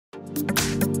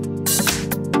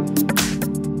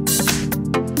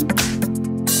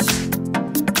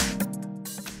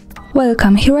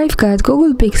Welcome, here I've got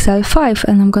Google Pixel 5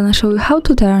 and I'm gonna show you how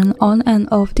to turn on and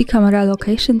off the camera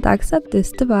location tags at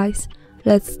this device.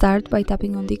 Let's start by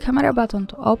tapping on the camera button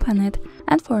to open it,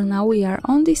 and for now we are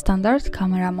on the standard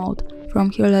camera mode.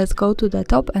 From here let's go to the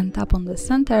top and tap on the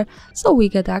center, so we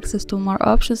get access to more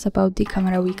options about the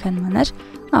camera we can manage.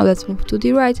 Now let's move to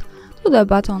the right, to the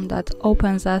button that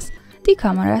opens us the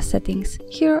camera settings.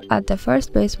 Here at the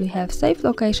first base we have save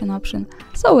location option,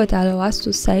 so it allows us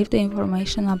to save the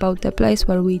information about the place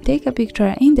where we take a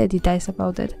picture and the details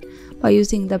about it. By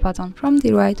using the button from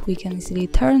the right we can easily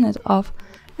turn it off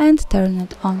and turn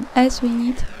it on as we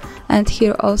need. And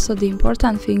here also the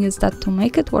important thing is that to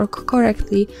make it work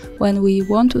correctly, when we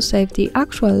want to save the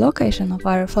actual location of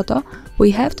our photo, we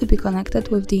have to be connected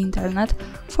with the internet,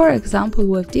 for example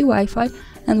with the Wi-Fi,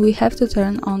 and we have to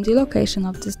turn on the location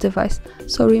of this device.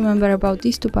 So remember about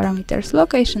these two parameters,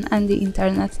 location and the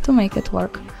internet, to make it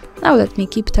work. Now let me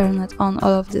keep turning on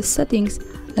all of these settings.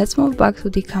 Let's move back to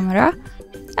the camera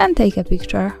and take a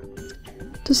picture.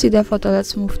 To see the photo,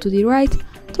 let's move to the right,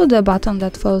 to the button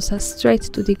that follows us straight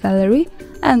to the gallery,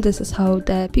 and this is how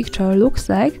the picture looks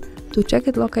like. To check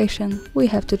its location, we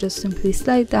have to just simply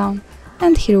slide down,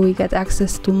 and here we get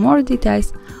access to more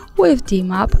details with the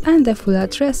map and the full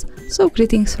address. So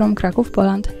greetings from Kraków,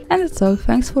 Poland. And that's all,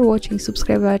 thanks for watching,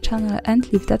 subscribe our channel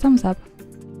and leave the thumbs up.